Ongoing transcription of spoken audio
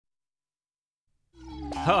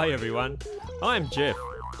Hi everyone, I'm Jeff.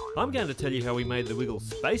 I'm going to tell you how we made the Wiggles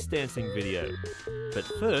space dancing video. But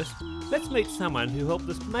first, let's meet someone who helped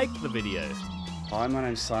us make the video. Hi, my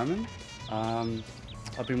name's Simon.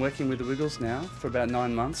 I've been working with the Wiggles now for about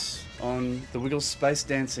 9 months on the Wiggles space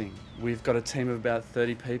dancing. We've got a team of about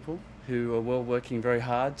 30 people who are all working very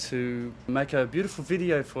hard to make a beautiful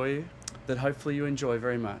video for you that hopefully you enjoy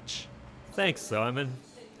very much. Thanks, Simon.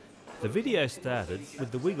 The video started with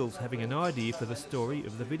the Wiggles having an idea for the story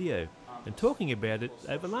of the video and talking about it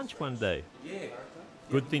over lunch one day.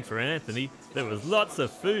 Good thing for Anthony, there was lots of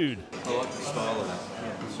food. I like the style of it.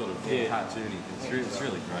 It's sort of cartoony. It's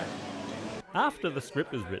really great. After the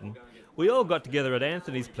script was written, we all got together at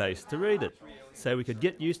Anthony's place to read it, so we could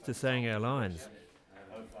get used to saying our lines.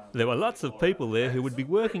 There were lots of people there who would be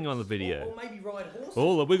working on the video.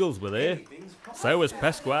 All the Wiggles were there. So was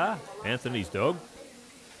Pasqua, Anthony's dog.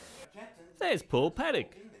 There's Paul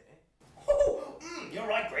Paddock. You're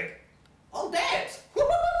right, Greg. I'll dance.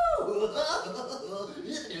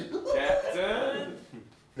 Captain!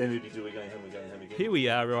 Then we'd be doing going home again. Here we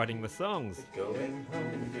are writing the songs. Going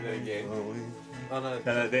home again. Oh no.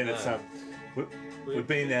 No, then it's we've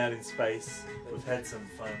been out in space, we've had some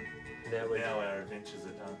fun. Now our adventures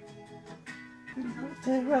are done.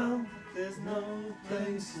 There's no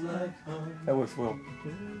place like home. That works well.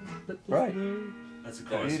 Right. That's a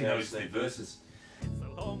chorus. Now we say verses.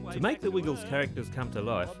 To make the Wiggles characters come to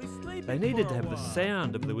life, they needed to have the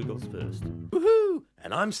sound of the Wiggles first. Woohoo!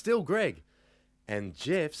 And I'm still Greg. And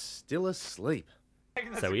Jeff's still asleep.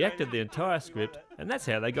 So we acted the entire script, and that's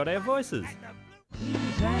how they got our voices.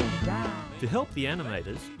 To help the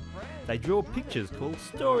animators, they draw pictures called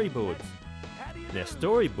storyboards. Now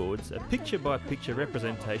storyboards are picture-by-picture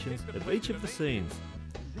representations of each of the scenes.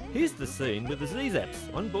 Here's the scene with the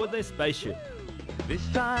Z-Zaps on board their spaceship. This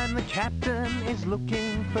time the captain is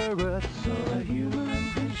looking for us, so a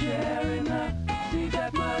human can share in the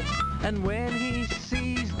Z-Zap mud. And when he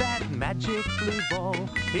sees that magic blue ball,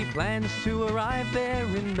 he plans to arrive there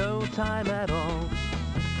in no time at all.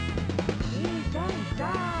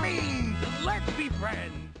 Me! Let's be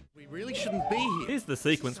friends! We really shouldn't be here. Here's the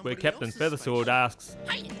sequence where Captain Feathersword asks,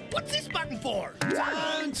 Hey, what's this button for?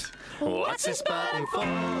 Don't! What's this button for?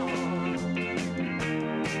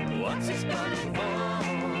 What's this button for?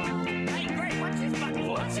 Hey, Greg, what's this button for?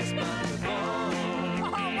 What's this button for?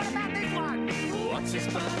 Oh, what about this one? What's this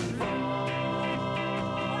button for?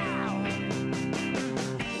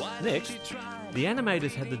 Wow. Next, the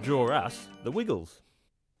animators had to draw us, the Wiggles.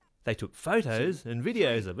 They took photos and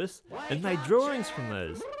videos of us and made drawings from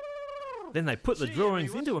those. Then they put the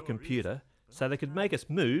drawings into a computer so they could make us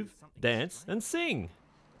move, dance and sing.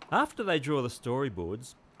 After they draw the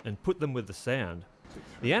storyboards and put them with the sound,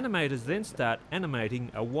 the animators then start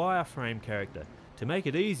animating a wireframe character to make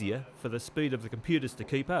it easier for the speed of the computers to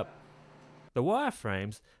keep up. The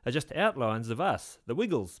wireframes are just outlines of us, the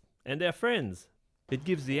Wiggles, and our friends. It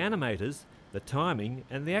gives the animators the timing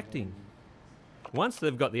and the acting. Once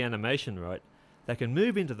they've got the animation right, they can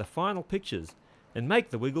move into the final pictures and make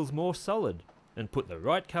the Wiggles more solid and put the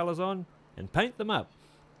right colours on and paint them up.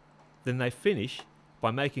 Then they finish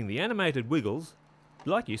by making the animated Wiggles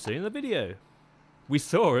like you see in the video. We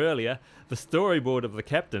saw earlier the storyboard of the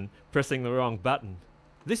captain pressing the wrong button.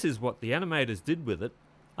 This is what the animators did with it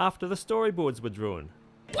after the storyboards were drawn.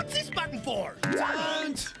 What's this button for?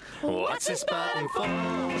 Don't! What's this button for?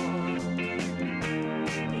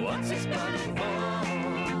 What's this button for?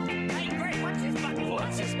 Hey, Greg, what's this button for?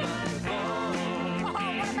 What's this button for? Oh,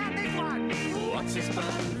 what about this one? What's this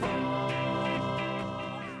button for?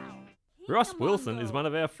 Ross Wilson is one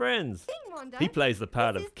of our friends. He plays the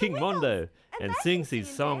part of King Mondo and sings his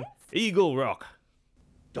song Eagle Rock.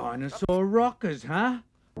 Dinosaur rockers, huh?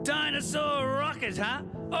 Dinosaur rockers, huh?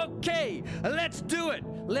 Okay, let's do it.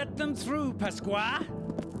 Let them through, Pasqua.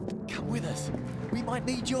 Come with us. We might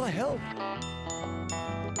need your help.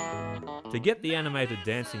 To get the animated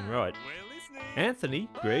dancing right, Anthony,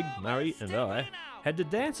 Greg, Murray and I had to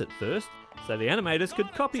dance it first so the animators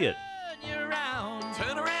could copy it. Turn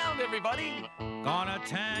around, everybody. Gonna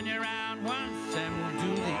turn you around once and we'll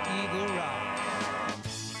do the eagle rock.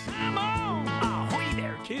 Come on! Ahoy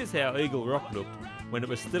there! Here's how Eagle Rock looked when it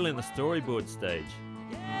was still in the storyboard stage.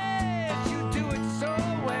 Yes, you do it so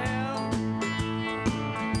well.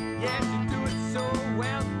 Yes, you do it so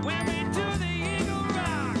well when we do the eagle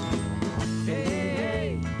rock. Hey,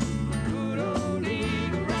 hey, good old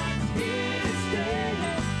eagle rock here to stay.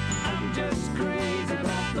 I'm just crazy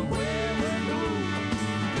about the way we move.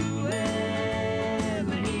 Doing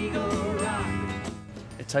the eagle rock.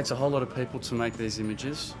 It takes a whole lot of people to make these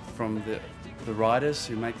images, from the writers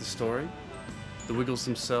who make the story, the Wiggles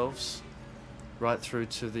themselves, right through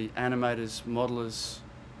to the animators, modelers,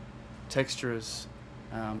 texturers,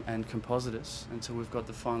 and compositors until we've got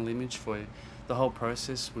the final image for you. The whole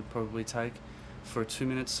process would probably take, for a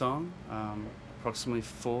 2-minute song, approximately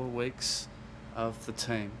 4 weeks of the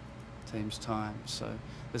team's time. So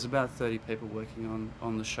there's about 30 people working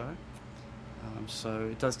on the show. So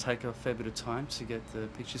it does take a fair bit of time to get the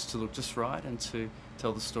pictures to look just right and to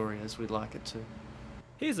tell the story as we'd like it to.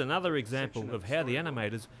 Here's another example of how the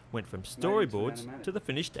animators went from storyboards to the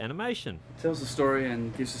finished animation. It tells the story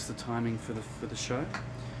and gives us the timing for the show.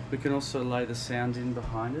 We can also lay the sound in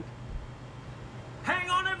behind it. Hang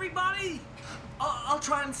on, everybody! I'll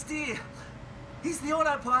try and steer. He's the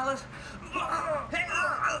autopilot.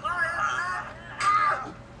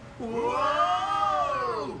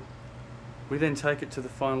 Whoa! We then take it to the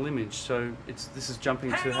final image, so this is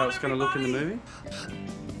jumping to how it's going to look in the movie.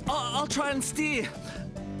 I'll try and steer.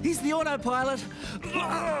 He's the autopilot.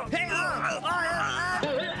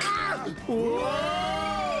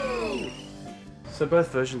 Whoa! So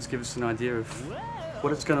both versions give us an idea of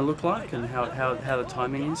what it's going to look like and how the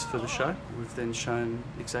timing is for the show. We've then shown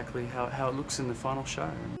exactly how it looks in the final show.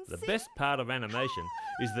 The best part of animation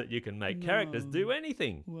is that you can make characters do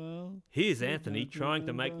anything. Here's Anthony trying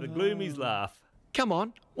to make the Gloomies laugh. Come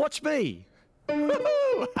on, watch me.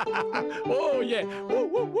 Oh yeah. Woo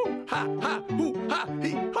woo woo. Ha ha hoo ha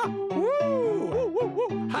hee ha. Woo woo woo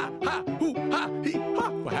woo. Ha ha hoo ha hee ha.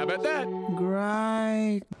 Well, how about that?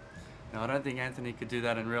 Great. Now I don't think Anthony could do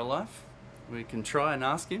that in real life. We can try and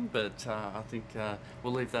ask him, but I think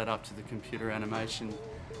we'll leave that up to the computer animation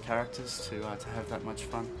characters to have that much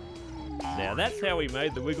fun. Now that's how we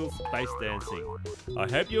made the Wiggles space dancing. I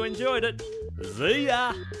hope you enjoyed it. See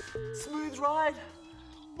ya! Smooth ride.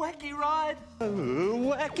 Wacky ride.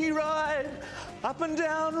 Wacky ride. Up and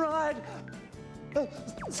down ride.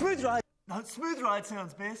 Smooth ride. No, smooth ride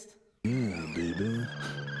sounds best. Yeah, baby.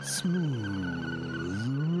 Smooth.